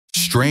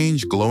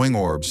Strange glowing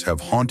orbs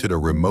have haunted a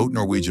remote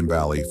Norwegian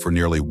valley for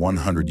nearly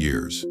 100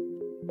 years.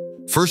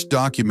 First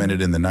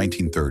documented in the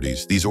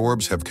 1930s, these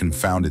orbs have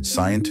confounded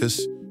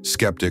scientists,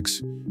 skeptics,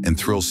 and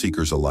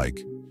thrill-seekers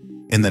alike.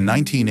 In the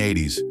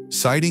 1980s,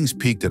 sightings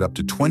peaked at up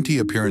to 20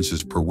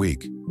 appearances per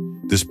week.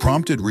 This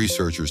prompted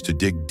researchers to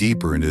dig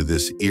deeper into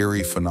this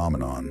eerie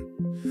phenomenon.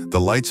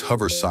 The lights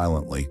hover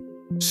silently,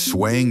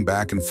 swaying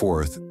back and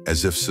forth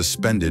as if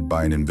suspended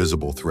by an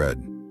invisible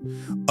thread.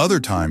 Other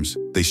times,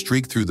 they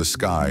streak through the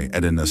sky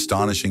at an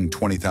astonishing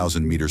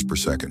 20,000 meters per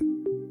second.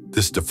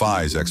 This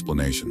defies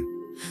explanation.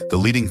 The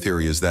leading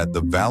theory is that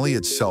the valley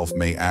itself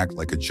may act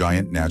like a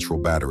giant natural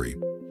battery.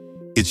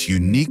 Its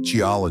unique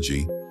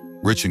geology,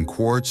 rich in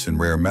quartz and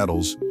rare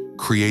metals,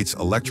 creates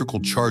electrical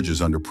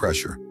charges under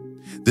pressure.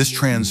 This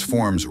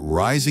transforms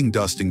rising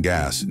dust and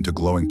gas into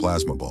glowing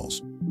plasma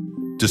balls.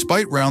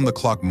 Despite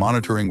round-the-clock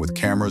monitoring with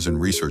cameras and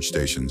research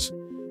stations,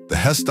 the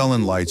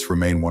Hessdalen lights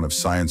remain one of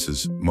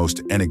science's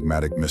most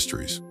enigmatic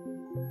mysteries.